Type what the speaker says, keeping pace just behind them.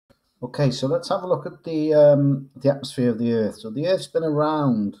Okay, so let's have a look at the atmosphere of the Earth. So the Earth's been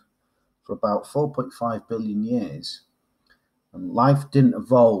around for about 4.5 billion years, and life didn't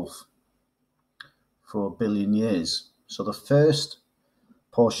evolve for a billion years. So the first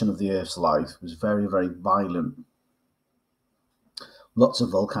portion of the Earth's life was very, very violent. Lots of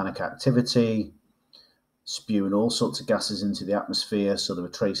volcanic activity, spewing all sorts of gases into the atmosphere. So there were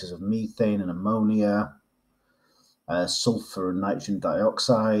traces of methane and ammonia, sulfur and nitrogen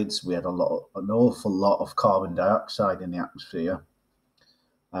dioxides. We had an awful lot of carbon dioxide in the atmosphere,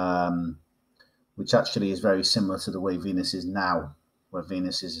 which actually is very similar to the way Venus is now, where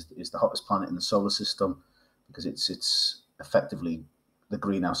Venus is the hottest planet in the solar system because it's effectively the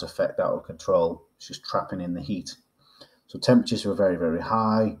greenhouse effect out of control. It's just trapping in the heat. So temperatures were very, very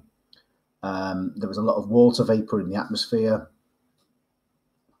high. There was a lot of water vapor in the atmosphere,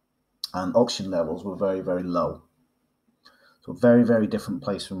 and oxygen levels were very, very low. So a very, very different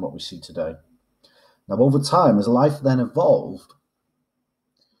place from what we see today. Now, over time, as life then evolved,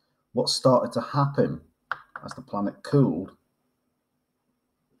 what started to happen as the planet cooled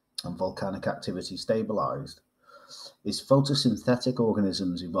and volcanic activity stabilized is photosynthetic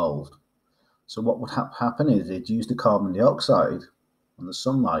organisms evolved. So what would happen is they'd use the carbon dioxide and the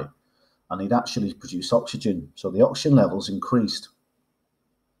sunlight, and they'd actually produce oxygen. So the oxygen levels increased.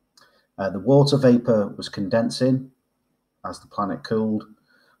 The water vapor was condensing as the planet cooled,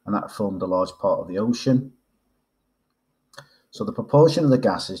 and that formed a large part of the ocean. So the proportion of the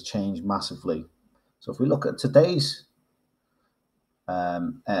gases changed massively. So if we look at today's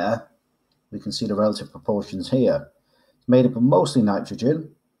air, we can see the relative proportions here. It's made up of mostly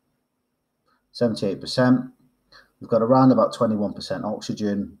nitrogen, 78%. We've got around about 21%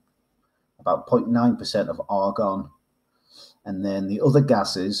 oxygen, about 0.9% of argon, and then the other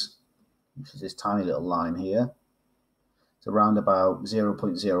gases, which is this tiny little line here, it's around about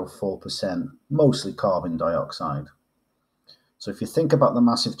 0.04%, mostly carbon dioxide. So if you think about the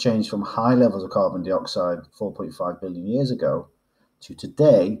massive change from high levels of carbon dioxide 4.5 billion years ago to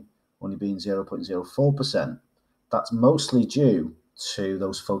today only being 0.04%, that's mostly due to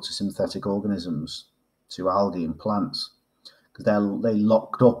those photosynthetic organisms, to algae and plants, because they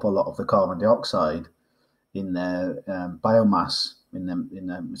locked up a lot of the carbon dioxide in their biomass, in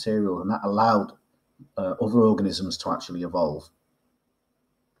their material, and that allowed other organisms to actually evolve.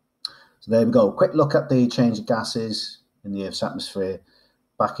 So there we go. Quick look at the change of gases in the Earth's atmosphere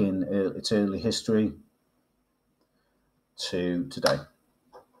back in its early history to today.